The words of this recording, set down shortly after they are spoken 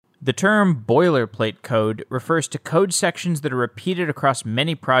The term boilerplate code refers to code sections that are repeated across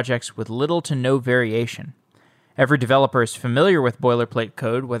many projects with little to no variation. Every developer is familiar with boilerplate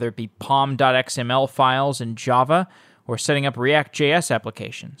code, whether it be pom.xml files in Java or setting up React.js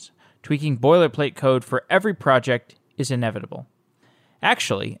applications. Tweaking boilerplate code for every project is inevitable.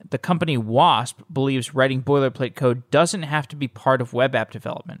 Actually, the company Wasp believes writing boilerplate code doesn't have to be part of web app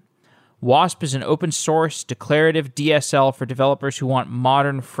development. Wasp is an open-source, declarative DSL for developers who want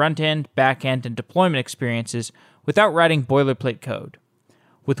modern front-end, back-end, and deployment experiences without writing boilerplate code.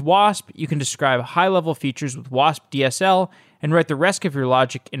 With Wasp, you can describe high-level features with Wasp DSL and write the rest of your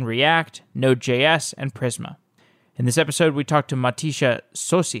logic in React, Node.js, and Prisma. In this episode, we talked to Matija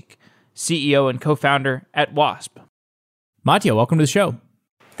Sosic, CEO and co-founder at Wasp. Matija, welcome to the show.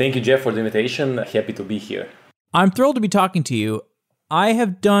 Thank you, Jeff, for the invitation. Happy to be here. I'm thrilled to be talking to you. I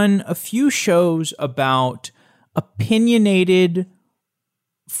have done a few shows about opinionated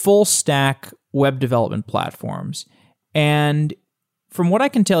full-stack web development platforms, and from what I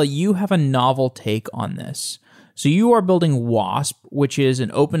can tell, you have a novel take on this. So you are building Wasp, which is an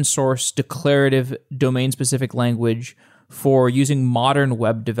open-source, declarative, domain-specific language for using modern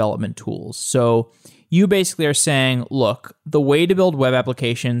web development tools. So you basically are saying, look, the way to build web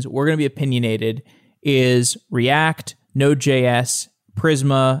applications, we're going to be opinionated, is React, Node.js,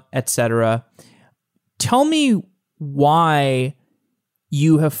 Prisma, etc. Tell me why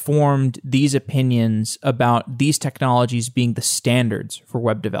you have formed these opinions about these technologies being the standards for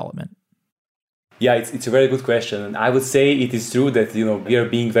web development. Yeah, it's a very good question. And I would say it is true that we are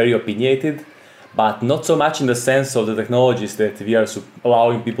being very opinionated, but not so much in the sense of the technologies that we are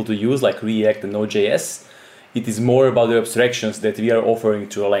allowing people to use, like React and Node.js. It is more about the abstractions that we are offering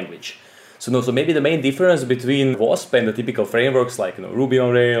to a language. So maybe the main difference between Wasp and the typical frameworks like Ruby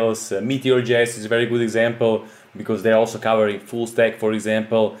on Rails, Meteor.js is a very good example because they're also covering full stack, for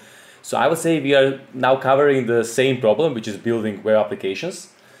example. So I would say we are now covering the same problem, which is building web applications.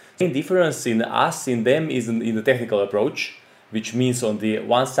 The main difference in us, in them, is in the technical approach, which means on the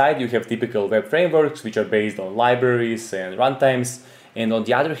one side you have typical web frameworks, which are based on libraries and runtimes. And on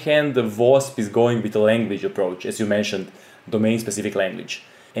the other hand, the Wasp is going with a language approach, as you mentioned, domain-specific language.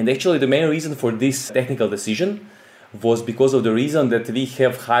 And actually the main reason for this technical decision was because of the reason that we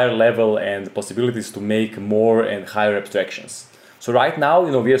have higher level and possibilities to make more and higher abstractions. So right now,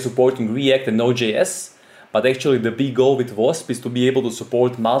 we are supporting React and Node.js, but actually the big goal with Wasp is to be able to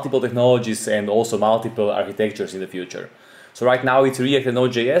support multiple technologies and also multiple architectures in the future. So right now it's React and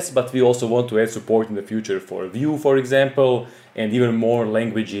Node.js, but we also want to add support in the future for Vue, for example, and even more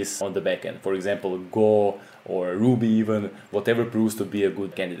languages on the backend. For example, Go or Ruby even, whatever proves to be a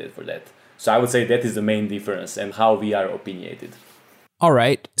good candidate for that. So I would say that is the main difference and how we are opinionated. All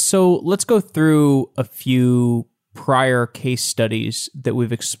right. So let's go through a few prior case studies that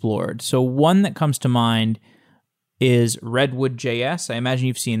we've explored. So one that comes to mind is Redwood.js. I imagine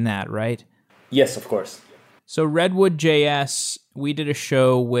you've seen that, right? Yes, of course. So Redwood.js, we did a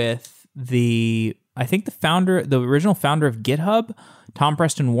show with the original founder of GitHub. Tom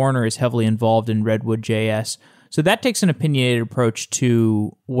Preston Warner is heavily involved in Redwood.js. So that takes an opinionated approach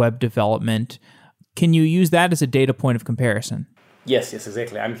to web development. Can you use that as a data point of comparison? Yes,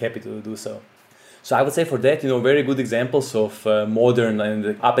 exactly. I'm happy to do so. So I would say for that, very good examples of modern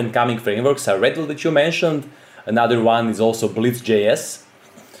and up-and-coming frameworks are Redwood that you mentioned. Another one is also Blitz.js.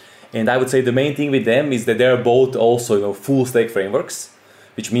 And I would say the main thing with them is that they are both also full-stack frameworks,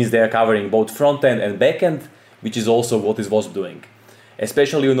 which means they are covering both front-end and back-end, which is also what is Wasp doing.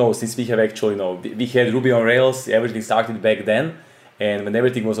 Especially, since we have actually, we had Ruby on Rails, everything started back then, and when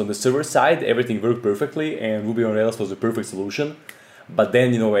everything was on the server side, everything worked perfectly, and Ruby on Rails was the perfect solution. But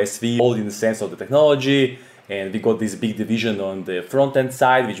then, as we evolved in the sense of the technology, and we got this big division on the front-end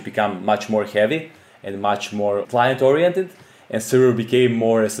side, which became much more heavy and much more client-oriented, and server became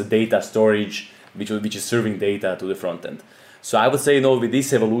more as a data storage, which is serving data to the front-end. So I would say, with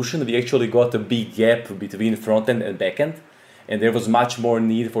this evolution, we actually got a big gap between front-end and back-end. And there was much more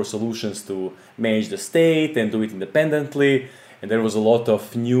need for solutions to manage the state and do it independently. And there was a lot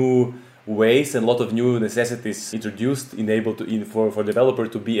of new ways and a lot of new necessities introduced for developer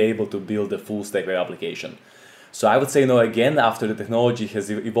to be able to build a full stack web application. So I would say, again, after the technology has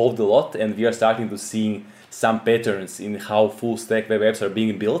evolved a lot and we are starting to see some patterns in how full stack web apps are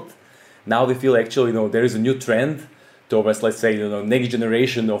being built, now we feel actually, there is a new trend towards, let's say, next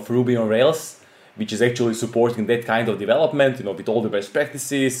generation of Ruby on Rails, which is actually supporting that kind of development, with all the best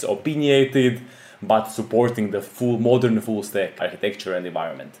practices, opinionated, but supporting the modern full stack architecture and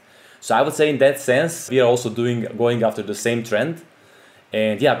environment. So I would say in that sense, we are also going after the same trend.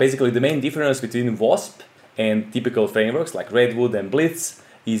 And basically the main difference between Wasp and typical frameworks like Redwood and Blitz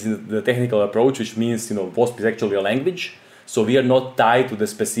is the technical approach, which means, Wasp is actually a language. So we are not tied to the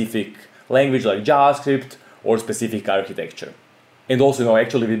specific language like JavaScript or specific architecture. And also,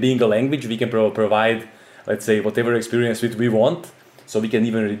 actually with being a language, we can provide, let's say, whatever experience we want. So we can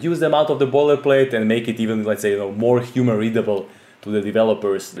even reduce the amount of the boilerplate and make it even, let's say, more human readable to the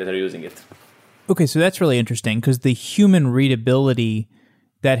developers that are using it. Okay, so that's really interesting because the human readability,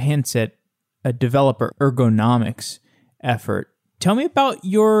 that hints at a developer ergonomics effort. Tell me about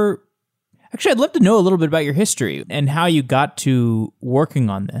Actually, I'd love to know a little bit about your history and how you got to working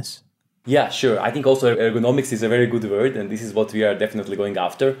on this. Yeah, sure. I think also ergonomics is a very good word, and this is what we are definitely going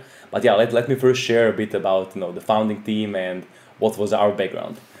after. But yeah, let me first share a bit about the founding team and what was our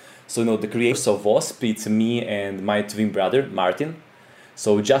background. So the creators of Wasp, it's me and my twin brother, Martin.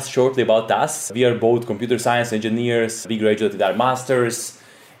 So just shortly about us, we are both computer science engineers. We graduated our masters.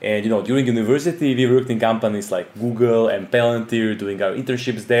 And during university, we worked in companies like Google and Palantir, doing our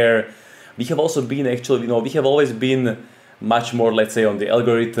internships there. We have also been we have always been much more, let's say, on the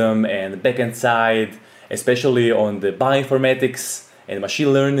algorithm and backend side, especially on the bioinformatics and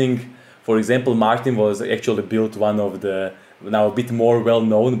machine learning. For example, Martin was actually built one of the now a bit more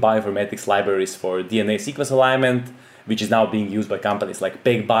well-known bioinformatics libraries for DNA sequence alignment, which is now being used by companies like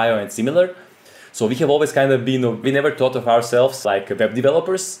PacBio and similar. So we have always kind of been, we never thought of ourselves like web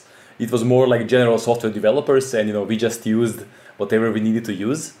developers. It was more like general software developers, and we just used whatever we needed to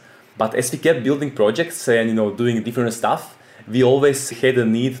use. But as we kept building projects and doing different stuff, we always had a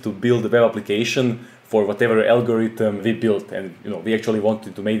need to build a web application for whatever algorithm we built, and we actually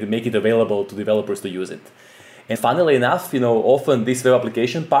wanted to make it available to developers to use it. And funnily enough, often this web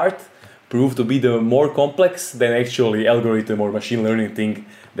application part proved to be the more complex than actually algorithm or machine learning thing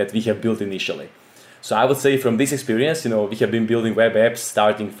that we have built initially. So I would say from this experience, we have been building web apps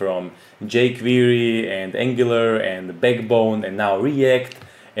starting from jQuery and Angular and Backbone and now React.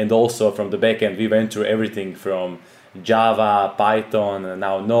 And also from the backend, we went through everything from Java, Python, and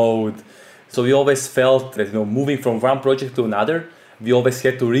now Node. So we always felt that moving from one project to another, we always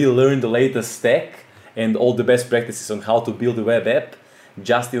had to relearn the latest stack and all the best practices on how to build a web app.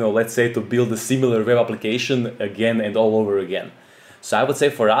 Just let's say to build a similar web application again and all over again. So I would say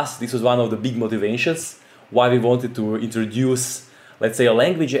for us, this was one of the big motivations why we wanted to introduce, let's say, a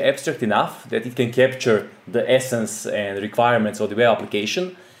language abstract enough that it can capture the essence and requirements of the web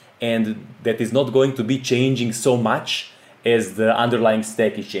application, and that is not going to be changing so much as the underlying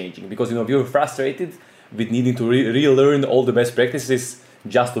stack is changing. Because we were frustrated with needing to relearn all the best practices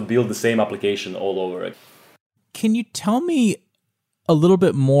just to build the same application all over again. Can you tell me a little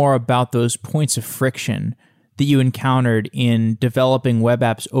bit more about those points of friction that you encountered in developing web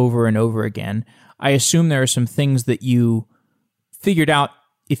apps over and over again? I assume there are some things that you figured out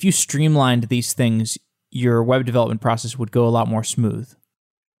if you streamlined these things, your web development process would go a lot more smooth.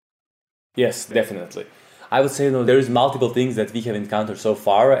 Yes, definitely. I would say there is multiple things that we have encountered so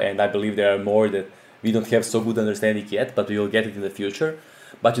far, and I believe there are more that we don't have so good understanding yet, but we will get it in the future.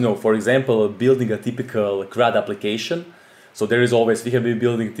 But for example, building a typical CRUD application. So we have been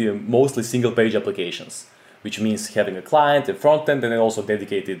building mostly single page applications, which means having a client, a front end, and then also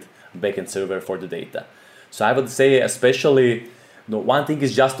dedicated backend server for the data. So I would say especially, one thing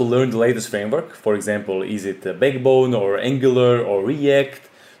is just to learn the latest framework. For example, is it Backbone or Angular or React?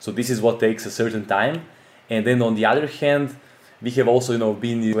 So this is what takes a certain time. And then on the other hand, we have also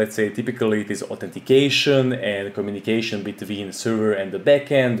been, let's say, typically it is authentication and communication between server and the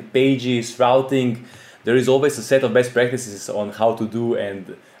backend, pages, routing. There is always a set of best practices on how to do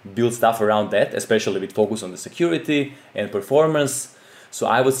and build stuff around that, especially with focus on the security and performance. So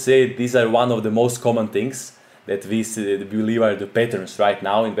I would say these are one of the most common things that we believe are the patterns right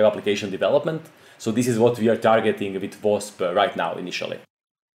now in web application development. So this is what we are targeting with Wasp right now initially.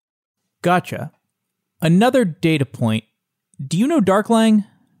 Gotcha. Another data point. Do you know Wasp-Lang?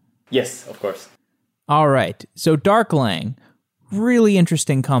 Yes, of course. All right. So Wasp-Lang, really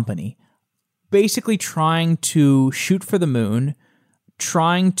interesting company. Basically trying to shoot for the moon,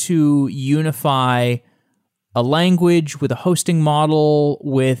 trying to unify a language with a hosting model,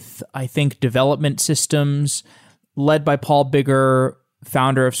 with, I think, development systems, led by Paul Bigger,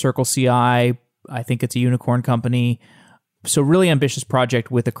 founder of CircleCI. I think it's a unicorn company. So really ambitious project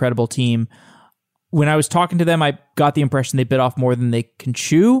with a credible team. When I was talking to them, I got the impression they bit off more than they can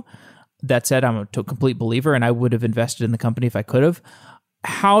chew. That said, I'm a complete believer, and I would have invested in the company if I could have.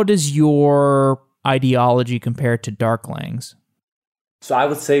 How does your ideology compare to Wasp-Lang's? So I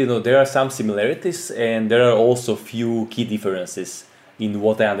would say, there are some similarities, and there are also few key differences in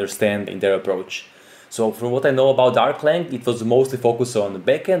what I understand in their approach. So from what I know about Wasp-Lang, it was mostly focused on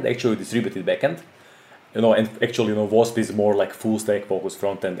backend, actually distributed backend. And actually, Wasp is more like full stack focused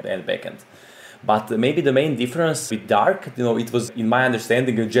front end and back end. But maybe the main difference with Dark, it was, in my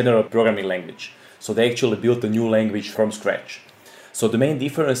understanding, a general programming language. So they actually built a new language from scratch. So the main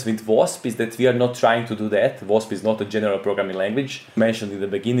difference with Wasp is that we are not trying to do that. Wasp is not a general programming language. Mentioned in the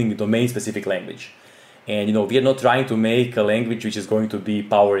beginning, domain-specific language. And we are not trying to make a language which is going to be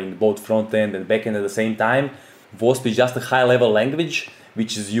powering both front end and back end at the same time. Wasp is just a high-level language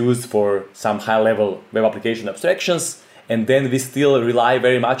which is used for some high-level web application abstractions. And then we still rely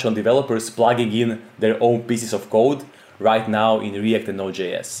very much on developers plugging in their own pieces of code right now in React and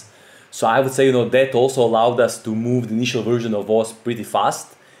Node.js. So I would say, that also allowed us to move the initial version of Wasp pretty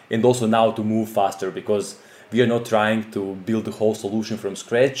fast, and also now to move faster, because we are not trying to build the whole solution from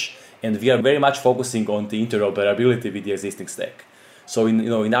scratch, and we are very much focusing on the interoperability with the existing stack. So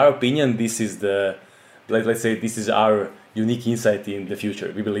in our opinion, this is this is our unique insight in the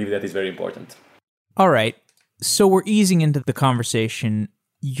future. We believe that is very important. All right. So we're easing into the conversation.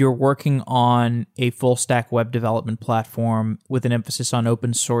 You're working on a full stack web development platform with an emphasis on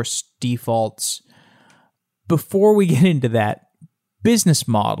open source defaults. Before we get into that business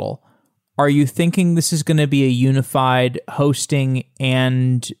model, are you thinking this is going to be a unified hosting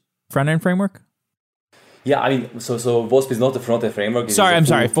and front-end framework? Yeah, so Wasp is not a front-end framework.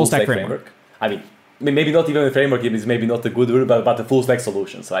 Full stack framework. Maybe not even a framework, it is maybe not a good word, but a full stack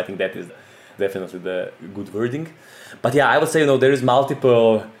solution. So I think that is definitely the good wording. But yeah, I would say, there is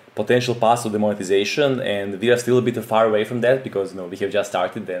multiple potential paths to the monetization, and we are still a bit far away from that because, we have just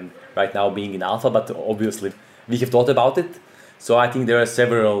started and right now being in alpha, but obviously we have thought about it. So I think there are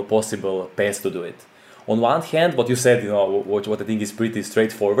several possible paths to do it. On one hand, what you said, what I think is pretty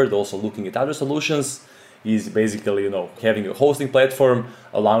straightforward, also looking at other solutions, is basically, having a hosting platform,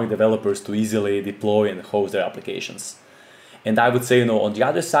 allowing developers to easily deploy and host their applications. And I would say, on the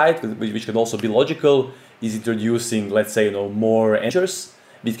other side, which can also be logical, is introducing, let's say, more features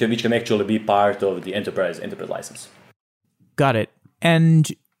which can actually be part of the enterprise license. Got it.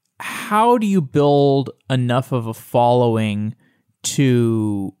 And how do you build enough of a following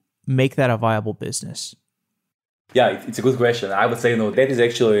to make that a viable business? Yeah, it's a good question. I would say, that is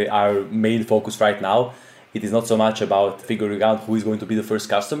actually our main focus right now. It is not so much about figuring out who is going to be the first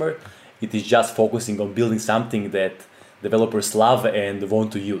customer. It is just focusing on building something that developers love and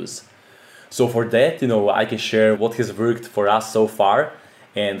want to use. So for that, I can share what has worked for us so far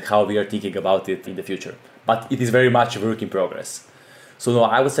and how we are thinking about it in the future. But it is very much a work in progress. So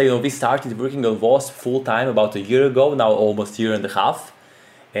I would say, we started working on Wasp full-time about a year ago, now almost a year and a half.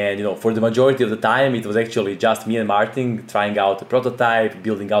 And for the majority of the time, it was actually just me and Martin trying out a prototype,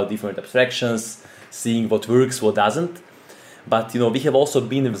 building out different abstractions, seeing what works, what doesn't. But we have also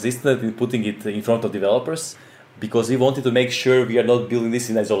been resistant in putting it in front of developers, because we wanted to make sure we are not building this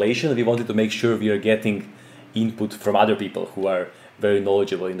in isolation. We wanted to make sure we are getting input from other people who are very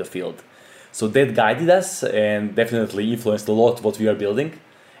knowledgeable in the field. So that guided us and definitely influenced a lot what we are building.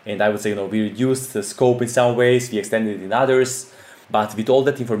 And I would say, we reduced the scope in some ways, we extended it in others. But with all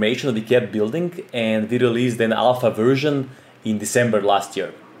that information, we kept building, and we released an alpha version in December last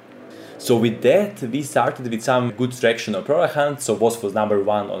year. So with that, we started with some good traction on ProHunt. So Wasp was number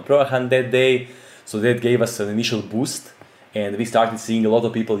 1 on ProHunt that day. So that gave us an initial boost, and we started seeing a lot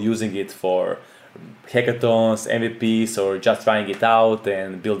of people using it for hackathons, MVPs, or just trying it out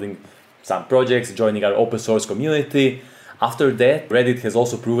and building some projects, joining our open source community. After that, Reddit has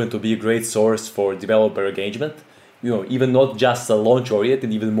also proven to be a great source for developer engagement. Even not just launch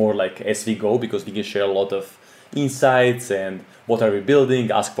oriented, even more like as we go, because we can share a lot of insights and what are we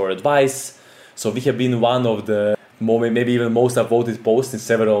building, ask for advice. So we have been one of the maybe even most upvoted posts in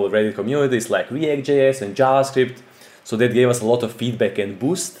several Reddit communities like React.js and JavaScript. So that gave us a lot of feedback and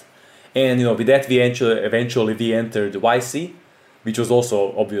boost. And with that, we eventually entered YC, which was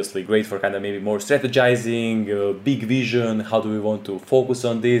also obviously great for kind of maybe more strategizing, big vision, how do we want to focus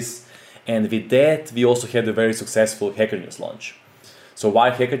on this. And with that, we also had a very successful Hacker News launch. So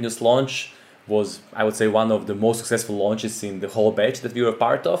while Hacker News launch was, I would say, one of the most successful launches in the whole batch that we were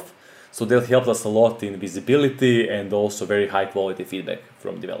part of, so that helped us a lot in visibility and also very high quality feedback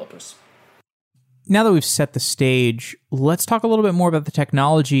from developers. Now that we've set the stage, let's talk a little bit more about the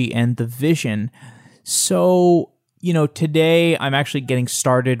technology and the vision. So, today I'm actually getting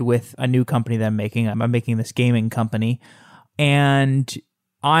started with a new company that I'm making. I'm making this gaming company, and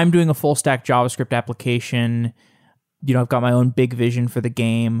I'm doing a full stack JavaScript application. I've got my own big vision for the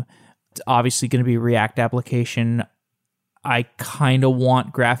game. It's obviously going to be a React application. I kind of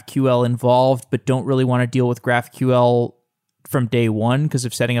want GraphQL involved, but don't really want to deal with GraphQL from day one because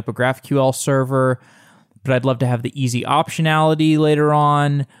of setting up a GraphQL server. But I'd love to have the easy optionality later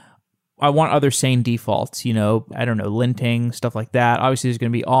on. I want other sane defaults, I don't know, linting, stuff like that. Obviously, there's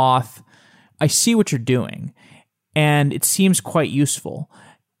going to be auth. I see what you're doing, and it seems quite useful.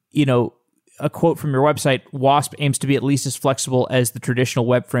 A quote from your website, Wasp aims to be at least as flexible as the traditional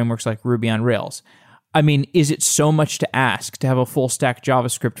web frameworks like Ruby on Rails. I mean, is it so much to ask to have a full-stack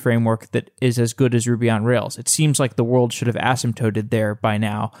JavaScript framework that is as good as Ruby on Rails? It seems like the world should have asymptoted there by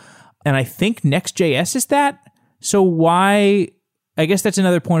now. And I think Next.js is that. So why... I guess that's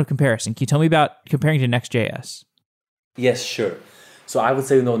another point of comparison. Can you tell me about comparing to Next.js? Yes, sure. So I would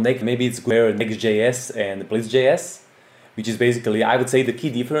say, maybe it's where Next.js and Blitz.js, which is basically, I would say the key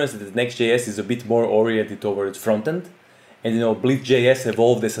difference is that Next.js is a bit more oriented towards front-end. And, Blitz.js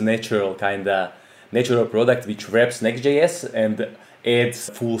evolved as a natural product which wraps Next.js and adds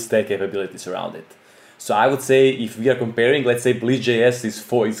full-stack capabilities around it. So I would say if we are comparing, let's say Blitz.js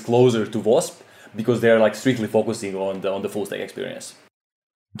is closer to Wasp, because they're strictly focusing on the full stack experience.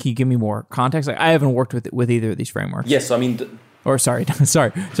 Can you give me more context? I haven't worked with either of these frameworks. Yes, so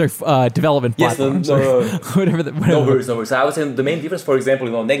development platforms. Whatever. No worries. So I would say the main difference, for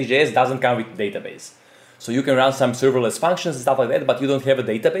example, Next.js doesn't come with database. So you can run some serverless functions and stuff like that, but you don't have a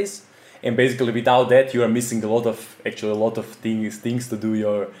database. And basically without that, you are missing a lot of things to do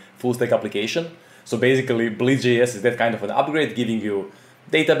your full stack application. So basically Blitz.js is that kind of an upgrade, giving you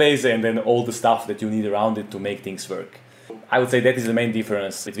database and then all the stuff that you need around it to make things work. I would say that is the main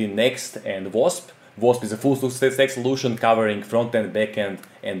difference between Next and Wasp. Wasp is a full stack solution covering front-end, back-end,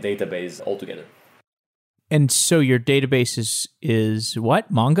 and database altogether. And so your database is what?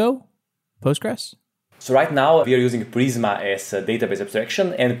 Mongo? Postgres? So right now we are using Prisma as a database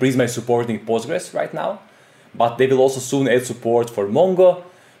abstraction, and Prisma is supporting Postgres right now. But they will also soon add support for Mongo.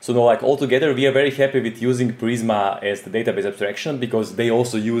 So altogether, we are very happy with using Prisma as the database abstraction because they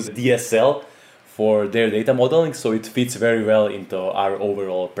also use DSL for their data modeling, so it fits very well into our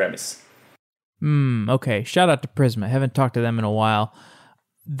overall premise. Okay. Shout out to Prisma. I haven't talked to them in a while.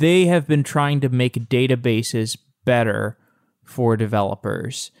 They have been trying to make databases better for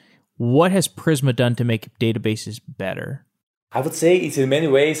developers. What has Prisma done to make databases better? I would say it's in many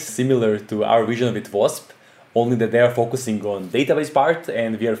ways similar to our vision with Wasp, only that they are focusing on database part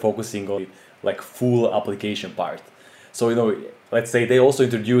and we are focusing on full application part. So, let's say they also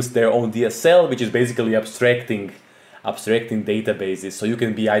introduced their own DSL, which is basically abstracting databases. So you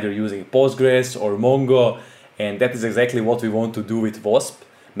can be either using Postgres or Mongo, and that is exactly what we want to do with Wasp,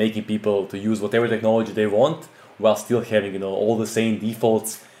 making people to use whatever technology they want while still having, all the same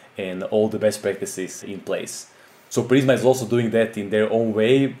defaults and all the best practices in place. So Prisma is also doing that in their own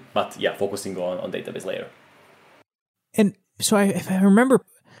way, but focusing on database layer. And so if I remember,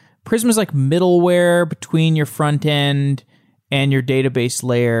 Prisma is like middleware between your front end and your database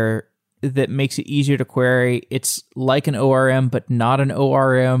layer that makes it easier to query. It's like an ORM, but not an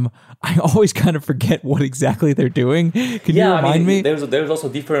ORM. I always kind of forget what exactly they're doing. Can you remind me? There's also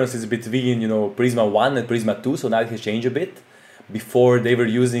differences between Prisma 1 and Prisma 2, so now it has changed a bit. Before they were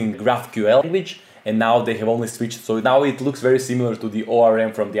using GraphQL language, and now they have only switched. So now it looks very similar to the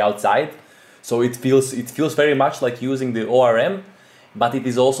ORM from the outside. So it feels very much like using the ORM, but it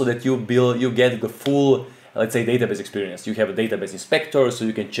is also that you get the full, let's say, database experience. You have a database inspector, so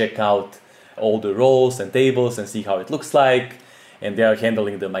you can check out all the rows and tables and see how it looks like. And they are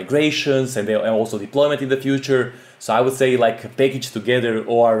handling the migrations and also deployment in the future. So I would say package together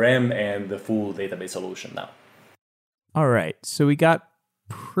ORM and the full database solution now. All right. So we got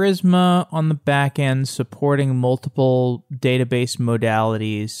Prisma on the back end supporting multiple database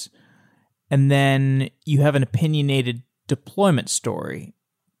modalities. And then you have an opinionated deployment story.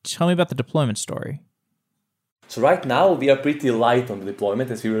 Tell me about the deployment story. So right now we are pretty light on the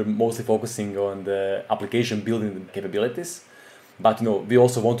deployment as we were mostly focusing on the application building capabilities. But we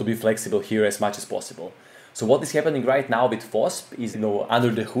also want to be flexible here as much as possible. So what is happening right now with Wasp is under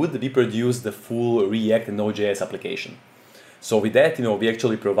the hood we produce the full React and Node.js application. So with that, we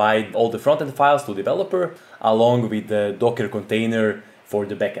actually provide all the front-end files to developer along with the Docker container for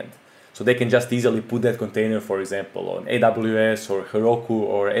the backend. So they can just easily put that container, for example, on AWS or Heroku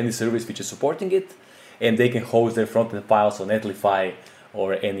or any service which is supporting it, and they can host their front-end files on Netlify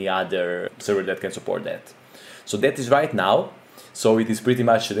or any other server that can support that. So that is right now. So it is pretty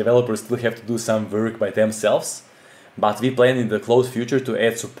much developers still have to do some work by themselves, but we plan in the close future to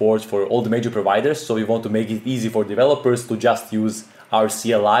add support for all the major providers. So we want to make it easy for developers to just use our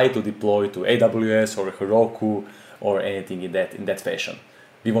CLI to deploy to AWS or Heroku or anything in that fashion.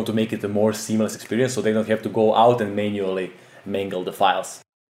 We want to make it a more seamless experience so they don't have to go out and manually mangle the files.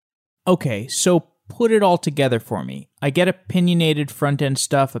 Okay, so put it all together for me. I get opinionated front-end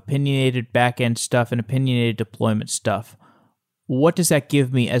stuff, opinionated back-end stuff, and opinionated deployment stuff. what does that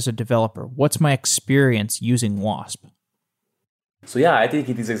give me as a developer? What's my experience using Wasp? So yeah, I think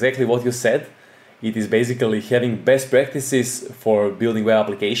it is exactly what you said. It is basically having best practices for building web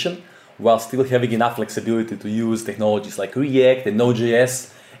application while still having enough flexibility to use technologies like React and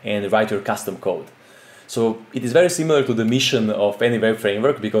Node.js and write your custom code. So it is very similar to the mission of any web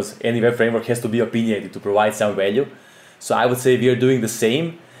framework because any web framework has to be opinionated to provide some value. So I would say we are doing the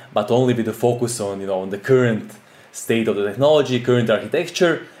same, but only with the focus on, on the current state of the technology, current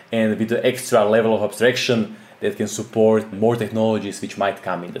architecture, and with the extra level of abstraction that can support more technologies which might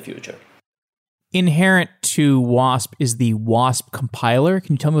come in the future. Inherent to Wasp is the Wasp compiler.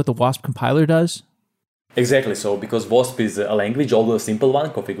 Can you tell me what the Wasp compiler does? Exactly. So because Wasp is a language, although a simple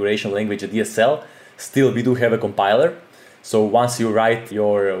one, configuration language, a DSL, still we do have a compiler. So once you write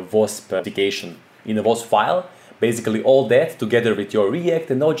your Wasp application in a Wasp file, basically all that together with your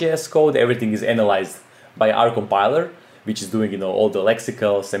React and Node.js code, everything is analyzed by our compiler, which is doing all the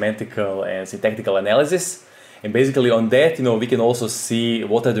lexical, semantical, and syntactical analysis. And basically on that, we can also see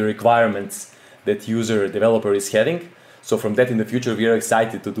what are the requirements that user developer is having. So from that in the future, we are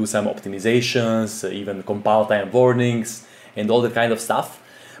excited to do some optimizations, even compile time warnings, and all that kind of stuff.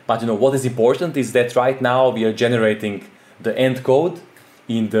 But what is important is that right now we are generating the end code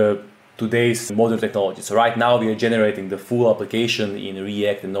in the today's modern technology. So right now we are generating the full application in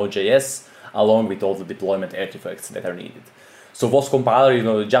React and Node.js along with all the deployment artifacts that are needed. So Wasp compiler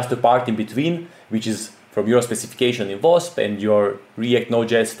is just a part in between, which is from your specification in Wasp and your React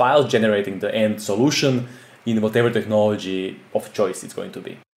Node.js file generating the end solution in whatever technology of choice it's going to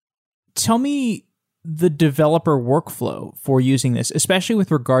be. Tell me the developer workflow for using this, especially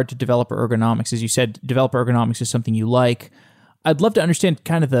with regard to developer ergonomics. As you said, developer ergonomics is something you like. I'd love to understand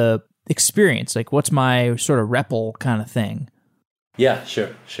kind of the experience, like what's my sort of REPL kind of thing. Yeah, sure.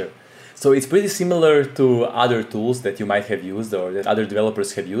 So it's pretty similar to other tools that you might have used or that other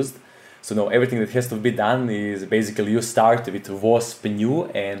developers have used. So now everything that has to be done is basically you start with Wasp new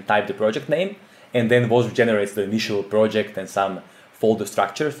and type the project name, and then Wasp generates the initial project and some folder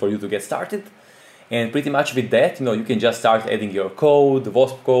structure for you to get started. And pretty much with that, you can just start adding your code,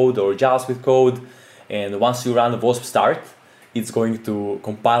 Wasp code or JavaScript code. And once you run Wasp start, it's going to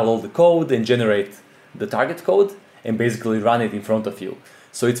compile all the code and generate the target code and basically run it in front of you.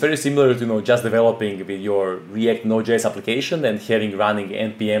 So it's very similar to just developing with your React Node.js application and having running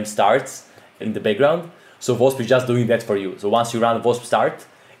npm starts in the background. So Wasp is just doing that for you. So once you run Wasp start,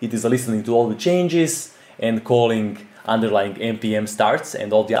 it is listening to all the changes and calling underlying npm starts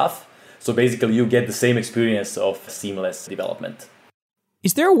and all the stuff. So basically you get the same experience of seamless development.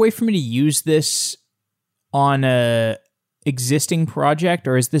 Is there a way for me to use this on a existing project,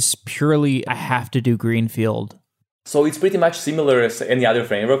 or is this purely I have to do greenfield? So it's pretty much similar as any other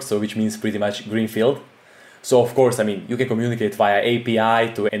framework, so which means pretty much greenfield. So of course, you can communicate via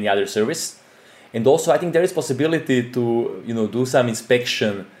API to any other service. And also I think there is possibility to, do some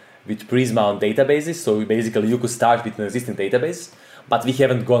inspection with Prisma on databases. So basically you could start with an existing database, but we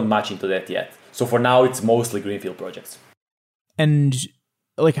haven't gone much into that yet. So for now, it's mostly greenfield projects. And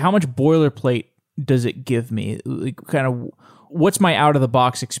how much boilerplate does it give me? Kind of what's my out of the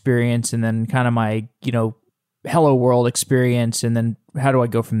box experience, and then kind of my, hello world experience, and then how do I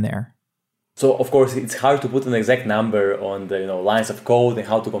go from there? So of course it's hard to put an exact number on the lines of code and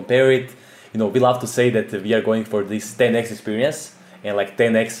how to compare it. We love to say that we are going for this 10x experience and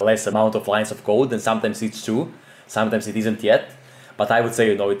 10x less amount of lines of code, and sometimes it's true, sometimes it isn't yet. But I would say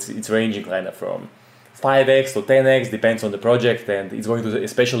it's ranging kind of from 5x to 10x, depends on the project, and it's going to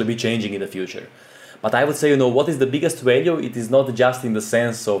especially be changing in the future. But I would say, what is the biggest value? It is not just in the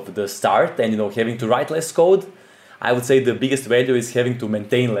sense of the start and, having to write less code. I would say the biggest value is having to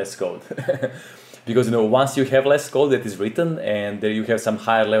maintain less code. Because, once you have less code that is written and there you have some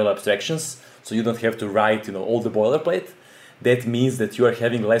higher level abstractions, so you don't have to write, all the boilerplate, that means that you are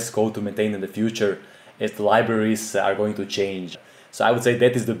having less code to maintain in the future as the libraries are going to change. So I would say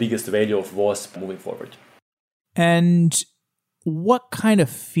that is the biggest value of Wasp moving forward. And what kind of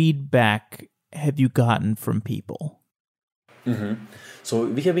feedback have you gotten from people? Mm-hmm. So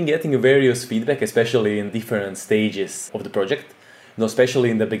we have been getting various feedback, especially in different stages of the project. Especially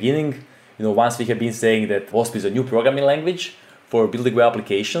in the beginning, once we have been saying that Wasp is a new programming language for building web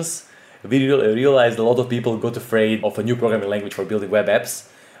applications, we realized a lot of people got afraid of a new programming language for building web apps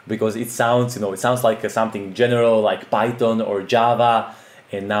because it sounds like something general like Python or Java,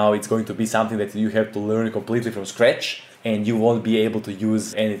 and now it's going to be something that you have to learn completely from scratch, and you won't be able to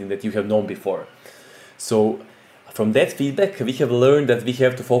use anything that you have known before. So from that feedback, we have learned that we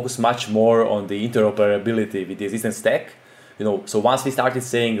have to focus much more on the interoperability with the existing stack. So once we started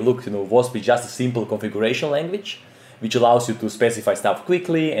saying, look, Wasp is just a simple configuration language, which allows you to specify stuff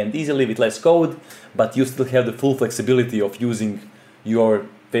quickly and easily with less code, but you still have the full flexibility of using your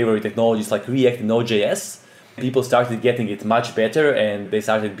favorite technologies like React and Node.js. People started getting it much better and they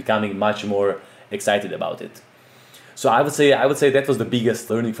started becoming much more excited about it. So I would say that was the biggest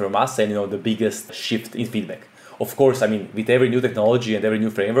learning from us and the biggest shift in feedback. Of course, with every new technology and every new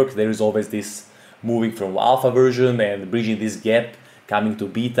framework, there is always this moving from alpha version and bridging this gap, coming to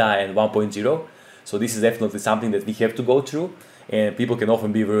beta and 1.0. So this is definitely something that we have to go through. And people can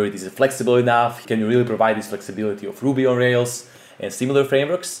often be worried, is it flexible enough? Can you really provide this flexibility of Ruby on Rails and similar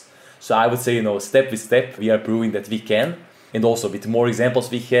frameworks? So I would say, step by step, we are proving that we can. And also with more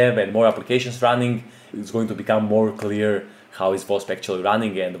examples we have and more applications running, it's going to become more clear how is Wasp actually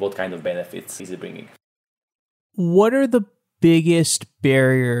running and what kind of benefits is it bringing. What are the biggest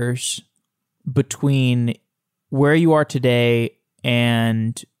barriers between where you are today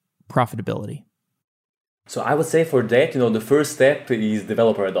and profitability? So I would say for that, the first step is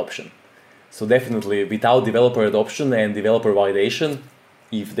developer adoption. So definitely without developer adoption and developer validation,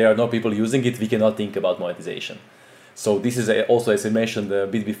 if there are no people using it, we cannot think about monetization. So this is also, as I mentioned a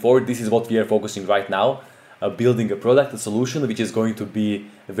bit before, this is what we are focusing right now, building a product, a solution which is going to be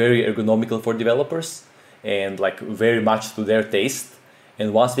very ergonomical for developers and like very much to their taste.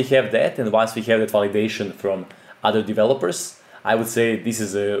 And once we have that, and once we have that validation from other developers, I would say this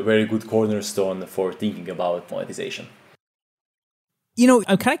is a very good cornerstone for thinking about monetization.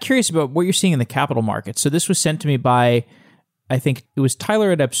 I'm kind of curious about what you're seeing in the capital markets. So this was sent to me by, I think it was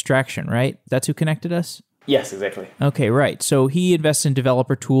Tyler at Abstraction, right? That's who connected us? Yes, exactly. Okay, right. So he invests in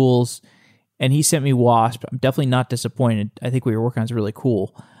developer tools and he sent me Wasp. I'm definitely not disappointed. I think what you're working on is really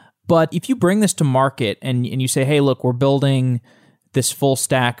cool. But if you bring this to market and you say, hey, look, we're building this full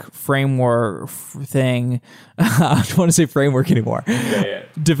stack framework thing. I don't want to say framework anymore. Yeah.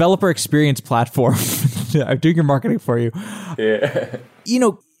 Developer experience platform. I'm doing your marketing for you. Yeah.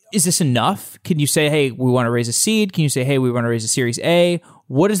 Is this enough? Can you say, hey, we want to raise a seed? Can you say, hey, we want to raise a Series A?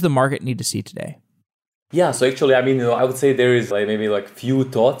 What does the market need to see today? Yeah, so actually, I would say there is maybe few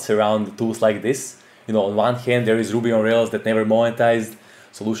thoughts around tools like this. On one hand, there is Ruby on Rails that never monetized,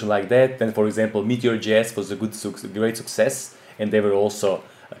 solution like that. Then, for example, Meteor.js was a great success, and they were also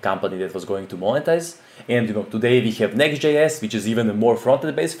a company that was going to monetize. And today we have Next.js, which is even a more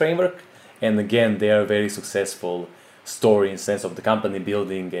front-end based framework. And again, they are a very successful story in sense of the company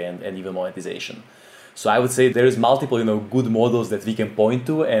building and even monetization. So I would say there is multiple good models that we can point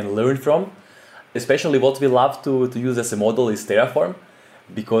to and learn from. Especially what we love to use as a model is Terraform,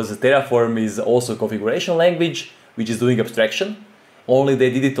 because Terraform is also a configuration language which is doing abstraction, only they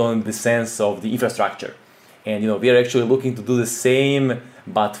did it on the sense of the infrastructure. And we are actually looking to do the same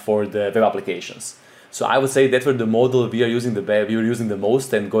but for the web applications. So I would say that's where the model we are using the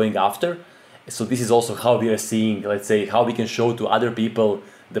most and going after. So this is also how we are seeing, let's say, how we can show to other people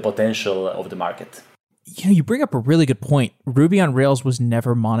the potential of the market. You bring up a really good point. Ruby on Rails was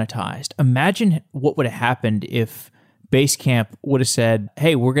never monetized. Imagine what would have happened if Basecamp would have said,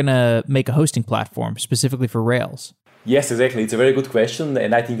 hey, we're going to make a hosting platform specifically for Rails. Yes, exactly. It's a very good question.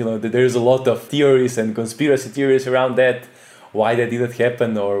 And I think that there's a lot of theories and conspiracy theories around that, why that didn't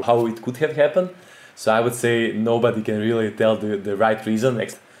happen or how it could have happened. So I would say nobody can really tell the right reason,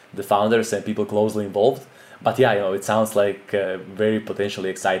 except the founders and people closely involved. But yeah, it sounds like a very potentially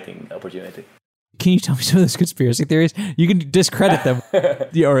exciting opportunity. Can you tell me some of those conspiracy theories? You can discredit them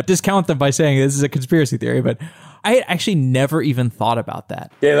or discount them by saying this is a conspiracy theory, but I had actually never even thought about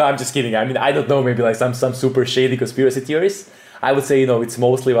that. Yeah, no, I'm just kidding. I don't know, maybe some super shady conspiracy theories. I would say, it's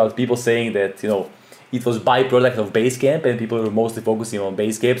mostly about people saying that, it was byproduct of Basecamp and people were mostly focusing on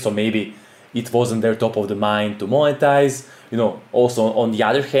Basecamp, so maybe it wasn't their top of the mind to monetize. Also on the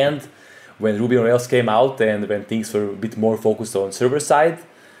other hand, when Ruby on Rails came out and when things were a bit more focused on server side,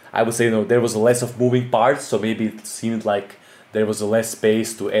 I would say, there was less of moving parts, so maybe it seemed like there was less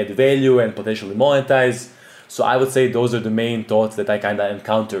space to add value and potentially monetize. So I would say those are the main thoughts that I kind of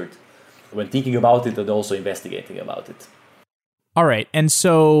encountered when thinking about it and also investigating about it. All right. And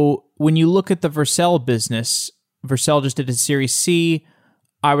so when you look at the Vercel business, Vercel just did a Series C.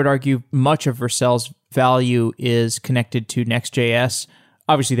 I would argue much of Vercel's value is connected to Next.js.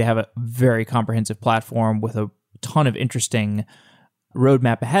 Obviously, they have a very comprehensive platform with a ton of interesting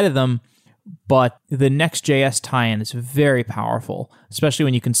roadmap ahead of them, but the Next.js tie-in is very powerful, especially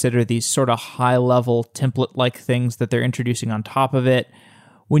when you consider these sort of high-level template-like things that they're introducing on top of it.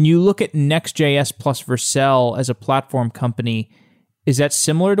 When you look at Next.js plus Vercel as a platform company, is that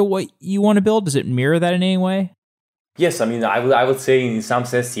similar to what you want to build? Does it mirror that in any way? Yes, I would say in some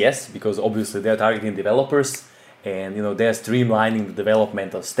sense yes, because obviously they're targeting developers and they're streamlining the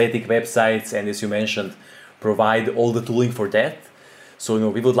development of static websites and, as you mentioned, provide all the tooling for that. So,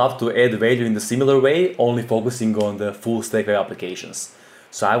 we would love to add value in the similar way, only focusing on the full stack web applications.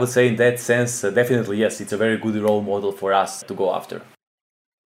 So I would say in that sense, definitely, yes, it's a very good role model for us to go after.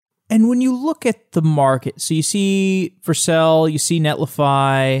 And when you look at the market, so you see Vercel, you see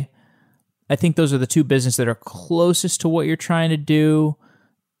Netlify, I think those are the two businesses that are closest to what you're trying to do.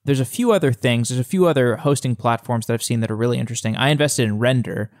 There's a few other things. There's a few other hosting platforms that I've seen that are really interesting. I invested in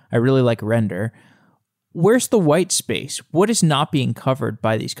Render. I really like Render. Where's the white space? What is not being covered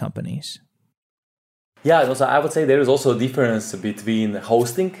by these companies? Yeah, also I would say there is also a difference between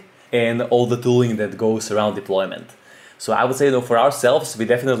hosting and all the tooling that goes around deployment. So I would say for ourselves, we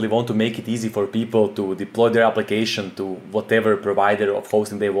definitely want to make it easy for people to deploy their application to whatever provider of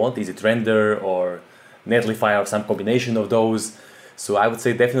hosting they want. Is it Render or Netlify or some combination of those? So I would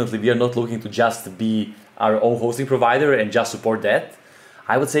say definitely we are not looking to just be our own hosting provider and just support that.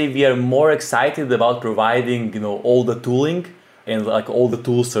 I would say we are more excited about providing, all the tooling and like all the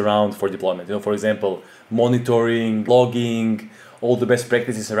tools around for deployment. For example, monitoring, logging, all the best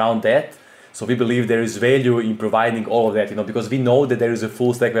practices around that. So we believe there is value in providing all of that, because we know that there is a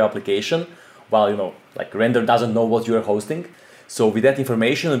full stack web application, while, like Render doesn't know what you are hosting. So with that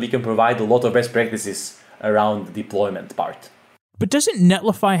information, we can provide a lot of best practices around the deployment part. But doesn't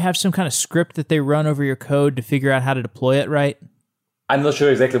Netlify have some kind of script that they run over your code to figure out how to deploy it right? I'm not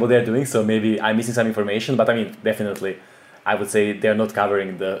sure exactly what they're doing, so maybe I'm missing some information, but definitely, I would say they're not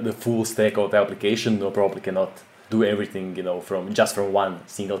covering the full stack of the application, or probably cannot do everything, from one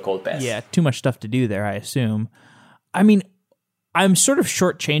single code pass. Yeah, too much stuff to do there, I assume. I'm sort of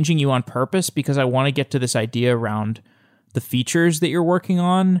shortchanging you on purpose because I want to get to this idea around the features that you're working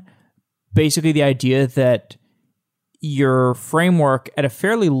on. Basically, the idea that your framework at a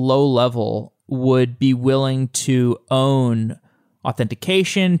fairly low level would be willing to own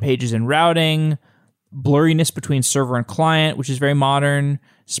authentication, pages and routing, blurriness between server and client, which is very modern,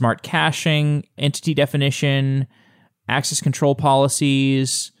 smart caching, entity definition, access control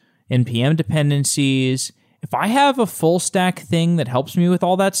policies, NPM dependencies. If I have a full stack thing that helps me with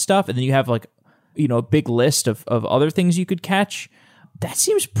all that stuff, and then you have a big list of other things you could catch, that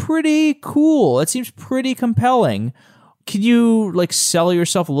seems pretty cool. It seems pretty compelling. Could you sell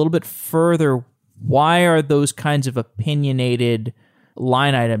yourself a little bit further? Why are those kinds of opinionated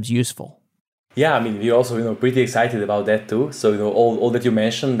line items useful? Yeah, we're also pretty excited about that too. So all that you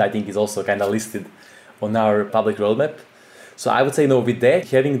mentioned, I think, is also kind of listed on our public roadmap. So I would say with that,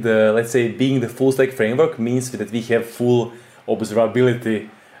 having being the full stack framework means that we have full observability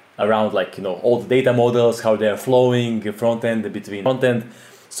around all the data models, how they are flowing, front end between front end.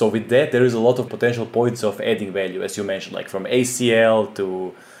 So with that, there is a lot of potential points of adding value, as you mentioned, from ACL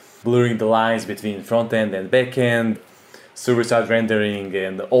to blurring the lines between front end and back end, server-side rendering,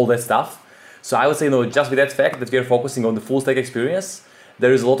 and all that stuff. So I would say, just with that fact that we are focusing on the full stack experience,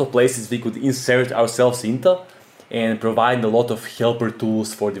 there is a lot of places we could insert ourselves into and provide a lot of helper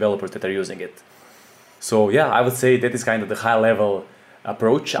tools for developers that are using it. So yeah, I would say that is kind of the high-level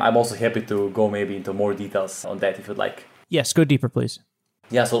approach. I'm also happy to go maybe into more details on that if you'd like. Yes, go deeper, please.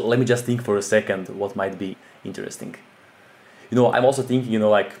 Yeah, so let me just think for a second what might be interesting. I'm also thinking,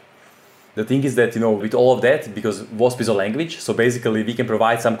 the thing is that, with all of that, because Wasp is a language, so basically we can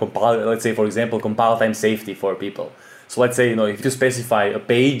provide some for example, compile time safety for people. So let's say, if you specify a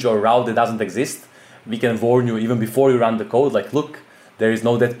page or route that doesn't exist, we can warn you even before you run the code, look, there is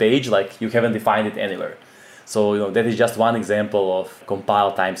no that page, you haven't defined it anywhere. So, that is just one example of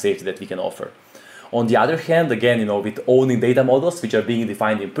compile time safety that we can offer. On the other hand, again, with owning data models, which are being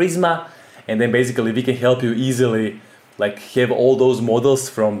defined in Prisma, and then basically we can help you easily have all those models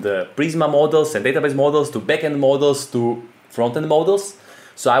from the Prisma models and database models to backend models to front-end models.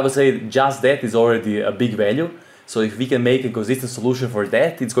 So I would say just that is already a big value. So if we can make a consistent solution for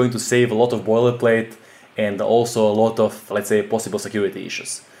that, it's going to save a lot of boilerplate and also a lot of, possible security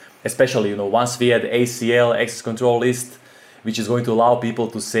issues. Especially, once we add ACL, access control list, which is going to allow people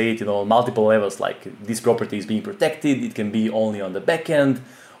to say it, on multiple levels, this property is being protected, it can be only on the backend.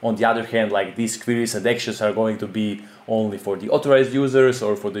 On the other hand, these queries and actions are going to be only for the authorized users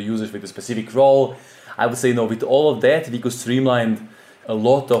or for the users with a specific role. I would say, with all of that, we could streamline a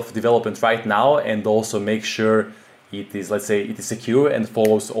lot of development right now and also make sure it is, it is secure and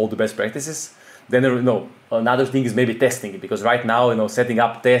follows all the best practices. Then, another thing is maybe testing, because right now, setting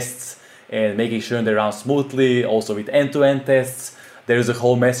up tests and making sure they run smoothly, also with end-to-end tests, there is a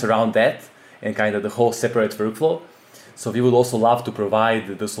whole mess around that and kind of the whole separate workflow. So we would also love to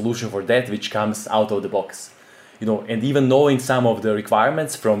provide the solution for that, which comes out of the box. And even knowing some of the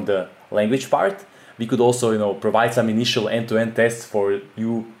requirements from the language part, we could also, provide some initial end-to-end tests for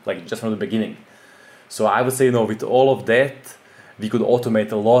you, just from the beginning. So I would say, with all of that, we could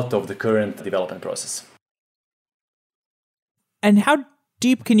automate a lot of the current development process. And how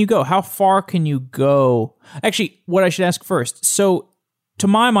deep can you go? How far can you go? Actually, what I should ask first. So, to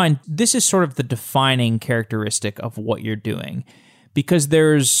my mind, this is sort of the defining characteristic of what you're doing, because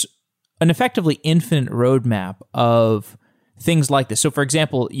there's an effectively infinite roadmap of things like this. So, for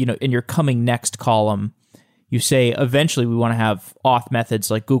example, in your coming next column, you say eventually we want to have auth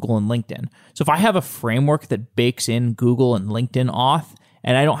methods like Google and LinkedIn. So if I have a framework that bakes in Google and LinkedIn auth,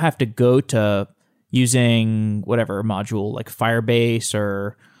 and I don't have to go to using whatever module like Firebase,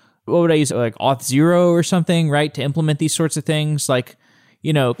 or what would I use, like Auth0 or something, right, to implement these sorts of things, like,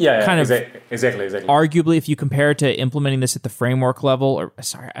 exactly. Arguably, if you compare it to implementing this at the framework level,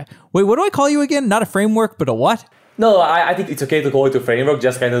 wait, what do I call you again? Not a framework, but a what? No, I think it's okay to call it a framework,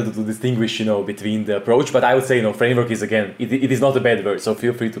 just kind of to distinguish, between the approach. But I would say, framework is, again, it is not a bad word, so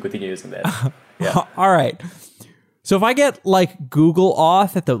feel free to continue using that. Yeah. All right. So if I get like Google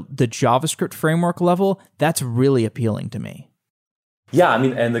Auth at the JavaScript framework level, that's really appealing to me. Yeah,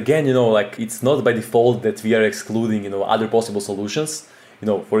 and again, it's not by default that we are excluding, other possible solutions.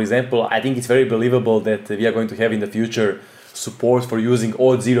 For example, I think it's very believable that we are going to have in the future support for using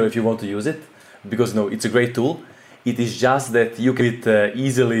Auth0 if you want to use it, because, it's a great tool. It is just that you can do it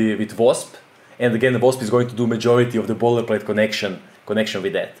easily with Wasp. And again, the Wasp is going to do majority of the boilerplate connection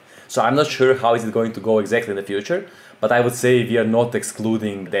with that. So I'm not sure how is it going to go exactly in the future, but I would say we are not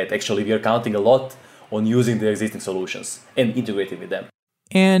excluding that. Actually, we are counting a lot on using the existing solutions and integrating with them.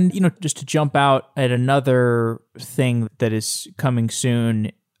 And, just to jump out at another thing that is coming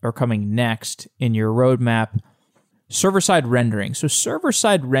soon or coming next in your roadmap, server-side rendering. So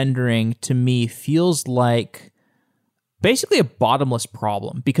server-side rendering to me feels like basically a bottomless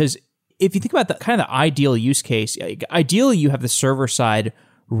problem, because if you think about the kind of the ideal use case, ideally you have the server-side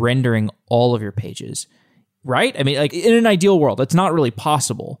rendering all of your pages, right? I mean, like in an ideal world, it's not really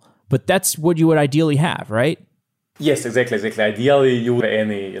possible, but that's what you would ideally have, right? Yes, exactly. Ideally, you would have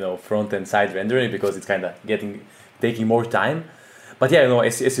any front-end side rendering, because it's kind of taking more time. But yeah,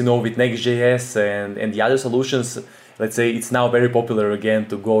 as you know, with Next.js and the other solutions, let's say it's now very popular again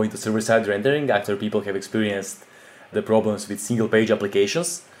to go into server-side rendering after people have experienced the problems with single-page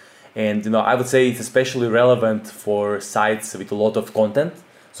applications. And I would say it's especially relevant for sites with a lot of content.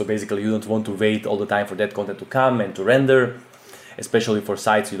 So basically, you don't want to wait all the time for that content to come and to render, especially for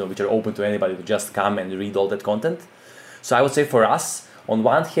sites which are open to anybody to just come and read all that content. So I would say for us, on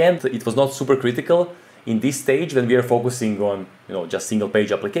one hand, it was not super critical in this stage when we are focusing on just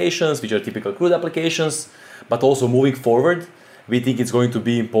single-page applications, which are typical CRUD applications. But also moving forward, we think it's going to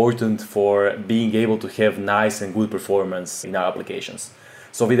be important for being able to have nice and good performance in our applications.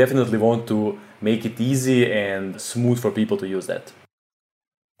 So we definitely want to make it easy and smooth for people to use that.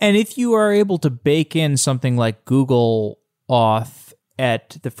 And if you are able to bake in something like Google Auth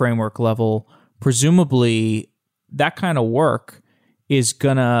at the framework level, presumably that kind of work is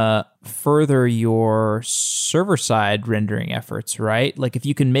going to further your server-side rendering efforts, right? Like if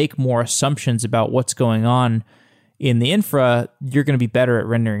you can make more assumptions about what's going on in the infra, you're going to be better at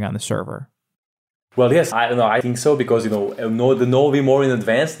rendering on the server. Well, yes, I think so, because the know we more in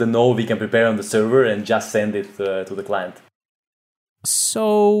advance, the know we can prepare on the server and just send it to the client.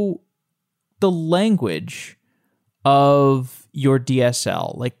 So the language of your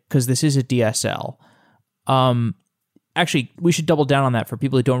DSL, like, because this is a DSL, actually, we should double down on that for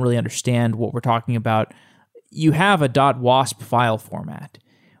people who don't really understand what we're talking about. You have a .wasp file format.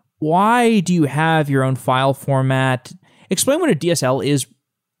 Why do you have your own file format? Explain what a DSL is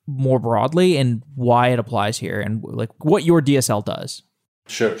more broadly and why it applies here, and like what your DSL does.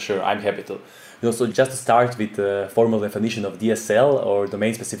 Sure. I'm happy to. So just to start with the formal definition of DSL, or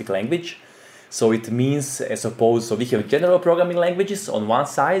domain-specific language. So it means, so we have general programming languages on one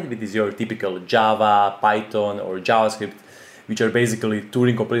side, which is your typical Java, Python, or JavaScript, which are basically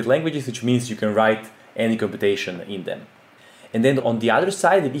Turing-complete languages, which means you can write any computation in them. And then on the other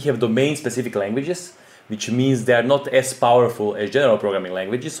side, we have domain-specific languages, which means they are not as powerful as general programming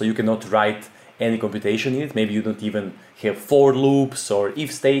languages, so you cannot write any computation in it. Maybe you don't even have for loops or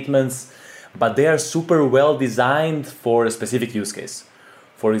if statements, but they are super well designed for a specific use case.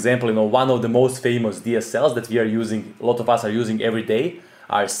 For example, one of the most famous DSLs that we are using, a lot of us are using every day,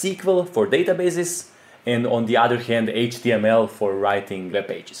 are SQL for databases, and on the other hand, HTML for writing web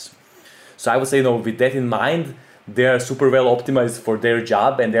pages. So I would say, with that in mind, they are super well optimized for their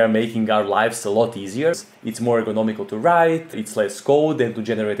job, and they are making our lives a lot easier. It's more economical to write, it's less code than to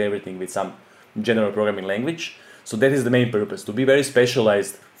generate everything with some general programming language. So that is the main purpose, to be very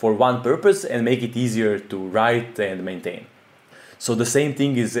specialized for one purpose and make it easier to write and maintain. So the same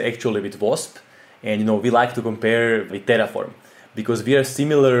thing is actually with Wasp. And we like to compare with Terraform because we are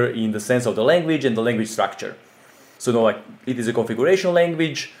similar in the sense of the language and the language structure. So like it is a configuration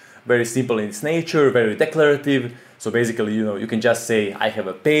language, very simple in its nature, very declarative. So basically, you can just say, I have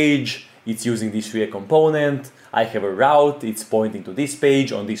a page, it's using this React component. I have a route, it's pointing to this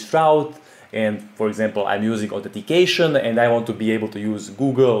page on this route. And for example, I'm using authentication and I want to be able to use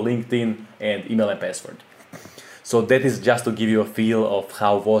Google, LinkedIn, and email and password. So that is just to give you a feel of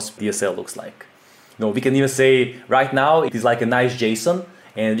how Wasp DSL looks like. We can even say right now it is like a nice JSON,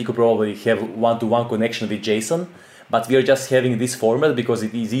 and we could probably have one-to-one connection with JSON, but we are just having this format because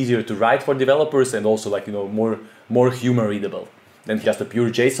it is easier to write for developers and also more human readable than just a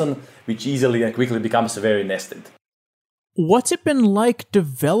pure JSON, which easily and quickly becomes very nested. What's it been like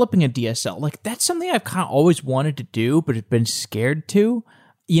developing a DSL? Like, that's something I've kind of always wanted to do, but have been scared to.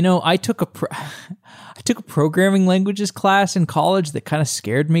 I took a programming languages class in college that kind of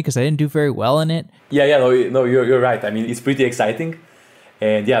scared me because I didn't do very well in it. No, you're right. I mean, it's pretty exciting.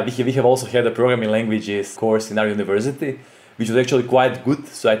 And yeah, we have also had a programming languages course in our university, which was actually quite good.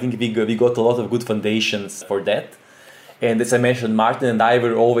 So I think we got a lot of good foundations for that. And as I mentioned, Martin and I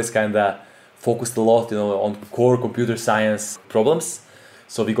were always kind of focused a lot, on core computer science problems.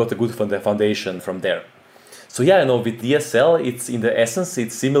 So we got a good foundation from there. So yeah, with DSL,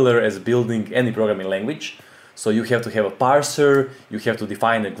 it's similar as building any programming language. So you have to have a parser, you have to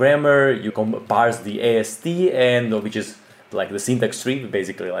define a grammar, you can parse the AST, and which is like the syntax tree,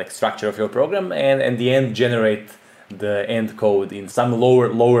 basically like structure of your program, and in the end generate the end code in some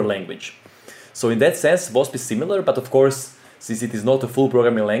lower language. So in that sense, Wasp is similar, but of course, since it is not a full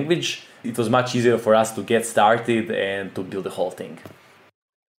programming language, it was much easier for us to get started and to build the whole thing.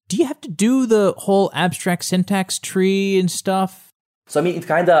 Do you have to do the whole abstract syntax tree and stuff? So I mean, it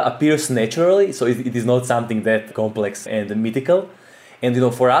kind of appears naturally, so it is not something that complex and mythical. And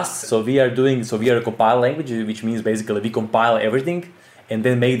for us, we are a compile language, which means basically we compile everything and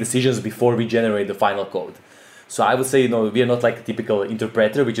then make decisions before we generate the final code. So I would say, we are not like a typical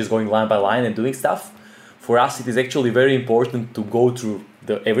interpreter, which is going line by line and doing stuff. For us, it is actually very important to go through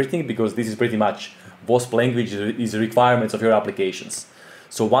everything because this is pretty much Wasp language is requirements of your applications.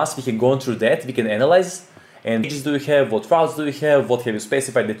 So once we can go through that, we can analyze and pages do you have, what routes do you have, what have you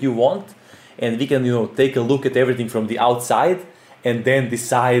specified that you want, and we can take a look at everything from the outside and then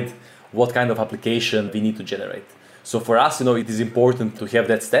decide what kind of application we need to generate. So for us, it is important to have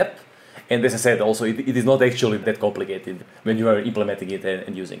that step. And as I said, also, it is not actually that complicated when you are implementing it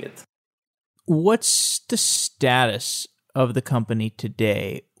and using it. What's the status of the company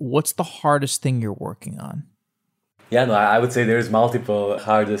today? What's the hardest thing you're working on? Yeah, I would say there's multiple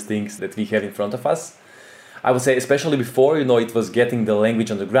hardest things that we have in front of us. I would say especially before, it was getting the language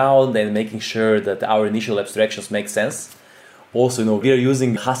on the ground and making sure that our initial abstractions make sense. Also, we are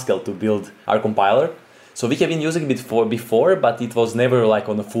using Haskell to build our compiler. So we have been using it before, but it was never like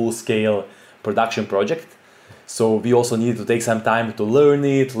on a full-scale production project. So we also needed to take some time to learn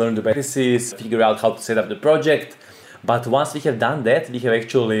the practices, figure out how to set up the project. But once we have done that,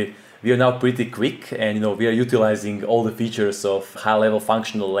 we are now pretty quick and we are utilizing all the features of high-level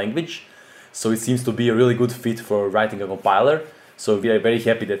functional language. So it seems to be a really good fit for writing a compiler. So we are very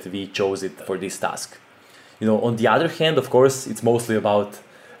happy that we chose it for this task. On the other hand, of course, it's mostly about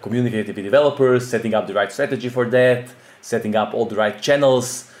communicating with developers, setting up the right strategy for that, setting up all the right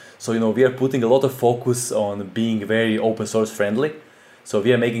channels. So, we are putting a lot of focus on being very open source friendly. So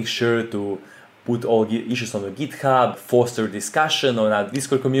we are making sure to put all issues on the GitHub, foster discussion on our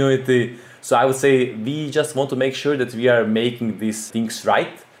Discord community. So I would say we just want to make sure that we are making these things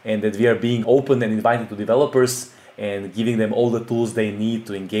right and that we are being open and inviting to developers and giving them all the tools they need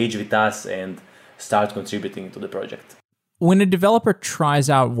to engage with us and start contributing to the project. When a developer tries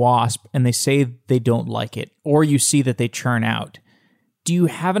out Wasp and they say they don't like it, or you see that they churn out, do you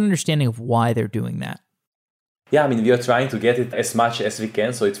have an understanding of why they're doing that? Yeah, we are trying to get it as much as we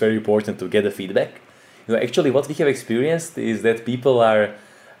can, so it's very important to get the feedback. Actually, what we have experienced is that people are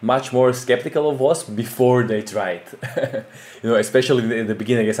much more skeptical of Wasp before they try it. Especially in the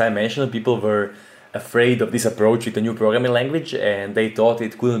beginning, as I mentioned, people were afraid of this approach with a new programming language, and they thought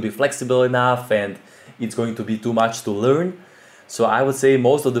it couldn't be flexible enough, and it's going to be too much to learn. So I would say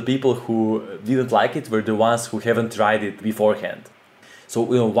most of the people who didn't like it were the ones who haven't tried it beforehand. So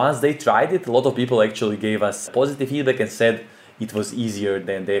once they tried it, a lot of people actually gave us positive feedback and said it was easier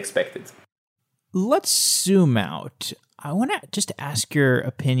than they expected. Let's zoom out. I want to just ask your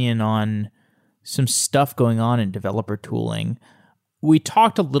opinion on some stuff going on in developer tooling. We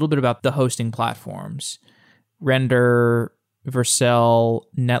talked a little bit about the hosting platforms, Render, Vercel,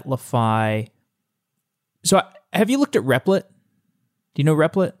 Netlify. So have you looked at Replit? Do you know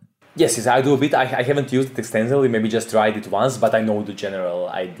Replit? Yes, I do a bit. I haven't used it extensively, maybe just tried it once, but I know the general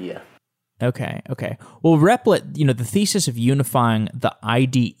idea. Okay. Well, Replit, the thesis of unifying the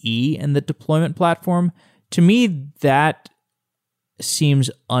IDE and the deployment platform, to me, that seems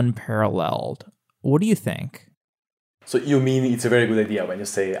unparalleled. What do you think? So you mean it's a very good idea when you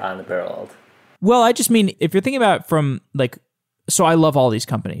say unparalleled? Well, I just mean, if you're thinking about it from so I love all these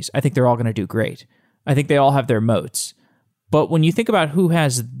companies. I think they're all going to do great. I think they all have their moats. But when you think about who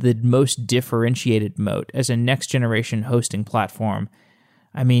has the most differentiated moat as a next generation hosting platform,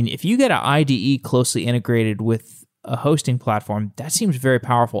 I mean, if you get an IDE closely integrated with a hosting platform, that seems very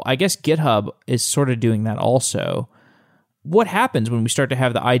powerful. I guess GitHub is sort of doing that also. What happens when we start to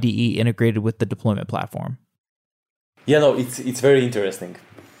have the IDE integrated with the deployment platform? Yeah, no, it's very interesting.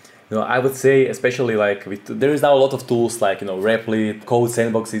 I would say, especially there is now a lot of tools like Replit, code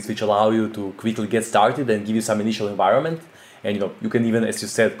sandboxes, which allow you to quickly get started and give you some initial environment. And you can even, as you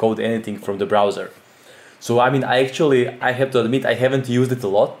said, code anything from the browser. So I mean, I have to admit, I haven't used it a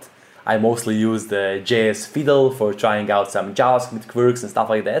lot. I mostly use the JS Fiddle for trying out some JavaScript quirks and stuff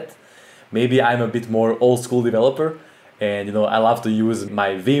like that. Maybe I'm a bit more old school developer, and I love to use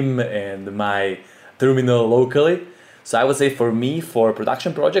my Vim and my terminal locally. So I would say for me, for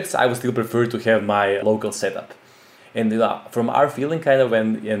production projects, I would still prefer to have my local setup. And from our feeling,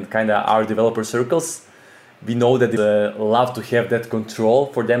 our developer circles, we know that they love to have that control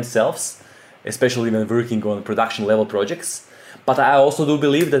for themselves, especially when working on production level projects. But I also do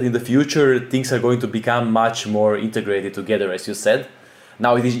believe that in the future, things are going to become much more integrated together, as you said.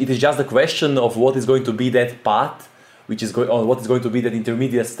 Now, it is just a question of what is going to be that path, what is going to be that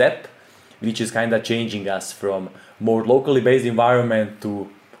intermediate step, which is kind of changing us from more locally based environment to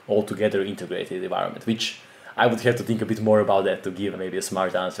altogether integrated environment, which I would have to think a bit more about that to give maybe a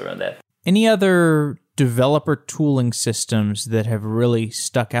smart answer on that. Any other developer tooling systems that have really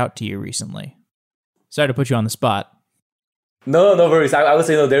stuck out to you recently? Sorry to put you on the spot. No worries. I would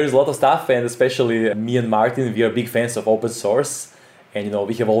say there is a lot of stuff, and especially me and Martin, we are big fans of open source, and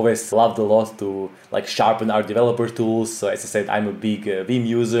we have always loved a lot to sharpen our developer tools. So as I said, I'm a big Vim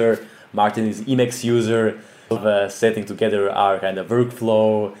user. Martin is Emacs user, of setting together our kind of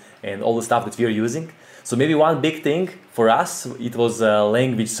workflow and all the stuff that we are using. So maybe one big thing for us, it was a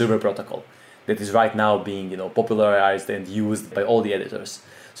language server protocol that is right now being popularized and used by all the editors.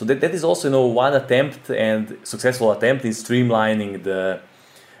 So that is also one attempt and successful attempt in streamlining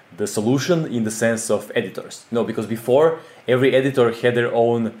the solution in the sense of editors. Because before every editor had their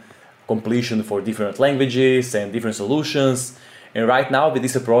own completion for different languages and different solutions. And right now with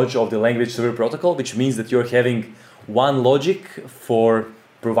this approach of the language server protocol, which means that you're having one logic for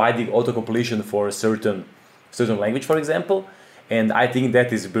providing auto-completion for a certain language, for example. And I think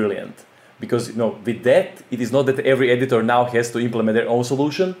that is brilliant. Because with that, it is not that every editor now has to implement their own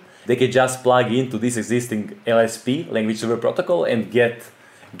solution. They can just plug into this existing LSP, language server protocol, and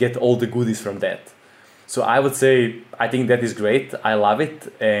get all the goodies from that. So I would say, I think that is great. I love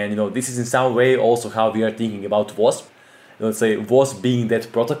it. And this is in some way also how we are thinking about Wasp. Let's say Wasp being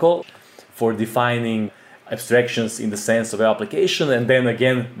that protocol for defining abstractions in the sense of an application, and then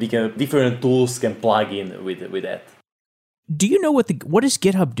again, different tools can plug in with that. Do you know what is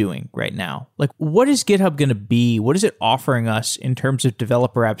GitHub doing right now? What is GitHub going to be? What is it offering us in terms of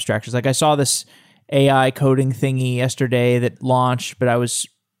developer abstractions? I saw this AI coding thingy yesterday that launched, but I was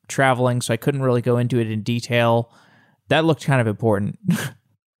traveling, so I couldn't really go into it in detail. That looked kind of important.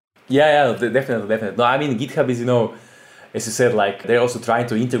 Yeah, definitely. No, I mean, GitHub is, as you said, they're also trying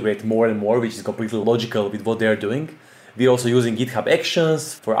to integrate more and more, which is completely logical with what they're doing. We're also using GitHub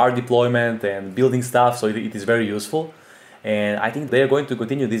Actions for our deployment and building stuff, so it is very useful. And I think they're going to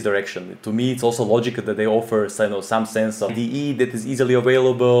continue this direction. To me, it's also logical that they offer some sense of IDE that is easily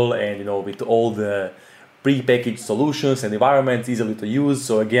available and with all the pre-packaged solutions and environments easily to use.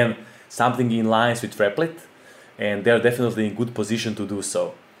 So again, something in lines with Replit, and they're definitely in good position to do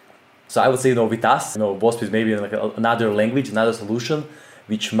so. So I would say, with us, Wasp is maybe another language, another solution,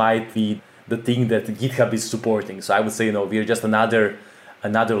 which might be the thing that GitHub is supporting. So I would say, we're just another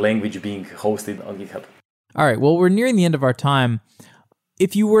language being hosted on GitHub. All right, well, we're nearing the end of our time.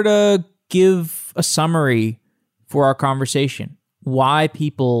 If you were to give a summary for our conversation, why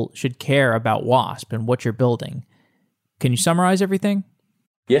people should care about Wasp and what you're building, can you summarize everything?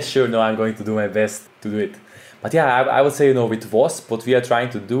 Yes, sure. No, I'm going to do my best to do it. But yeah, I would say, with Wasp, what we are trying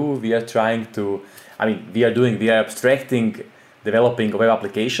to do, we are abstracting developing web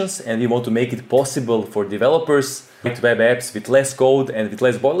applications, and we want to make it possible for developers with web apps with less code and with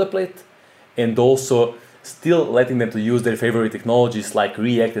less boilerplate, and also still letting them to use their favorite technologies like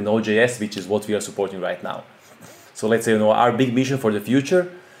React and Node.js, which is what we are supporting right now. So let's say, our big mission for the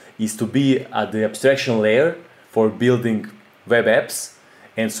future is to be at the abstraction layer for building web apps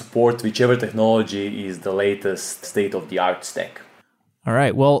and support whichever technology is the latest state-of-the-art stack. All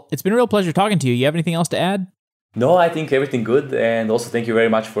right. Well, it's been a real pleasure talking to you. You have anything else to add? No, I think everything good. And also thank you very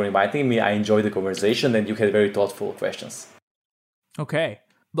much for inviting me. I enjoyed the conversation and you had very thoughtful questions. Okay.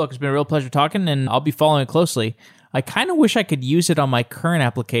 Look, it's been a real pleasure talking, and I'll be following it closely. I kind of wish I could use it on my current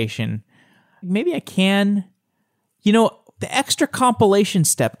application. Maybe I can. The extra compilation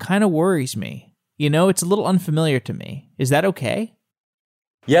step kind of worries me. It's a little unfamiliar to me. Is that okay?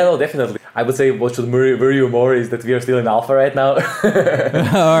 Yeah, no, definitely. I would say what should worry you more is that we are still in alpha right now.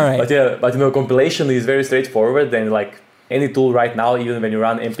 All right. But compilation is very straightforward, and like any tool right now, even when you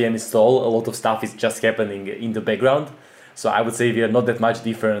run npm install, a lot of stuff is just happening in the background. So I would say we are not that much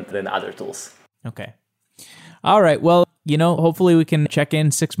different than other tools. Okay. All right. Well, hopefully we can check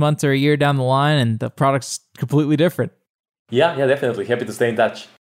in 6 months or a year down the line and the product's completely different. Yeah, definitely. Happy to stay in touch.